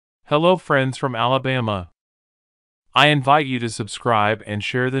Hello friends from Alabama. I invite you to subscribe and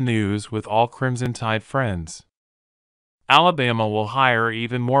share the news with all Crimson Tide friends. Alabama will hire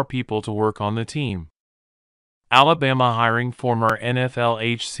even more people to work on the team. Alabama hiring former NFL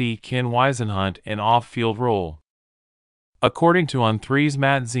HC Ken Whisenhunt in off-field role. According to On3's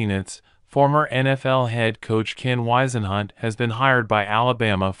Matt Zenitz, former NFL head coach Ken Whisenhunt has been hired by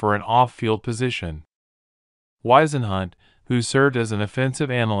Alabama for an off-field position. Whisenhunt, who served as an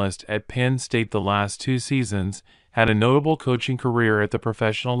offensive analyst at Penn State the last 2 seasons, had a notable coaching career at the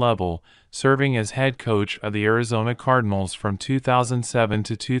professional level, serving as head coach of the Arizona Cardinals from 2007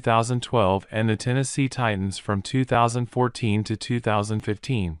 to 2012 and the Tennessee Titans from 2014 to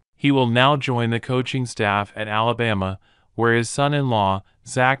 2015. He will now join the coaching staff at Alabama, where his son-in-law,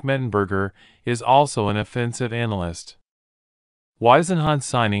 Zach Mettenberger, is also an offensive analyst. Whisenhunt's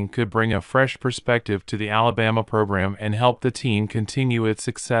signing could bring a fresh perspective to the Alabama program and help the team continue its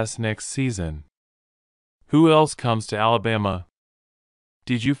success next season. Who else comes to Alabama?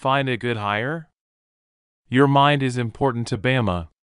 Did you find a good hire? Your mind is important to Bama.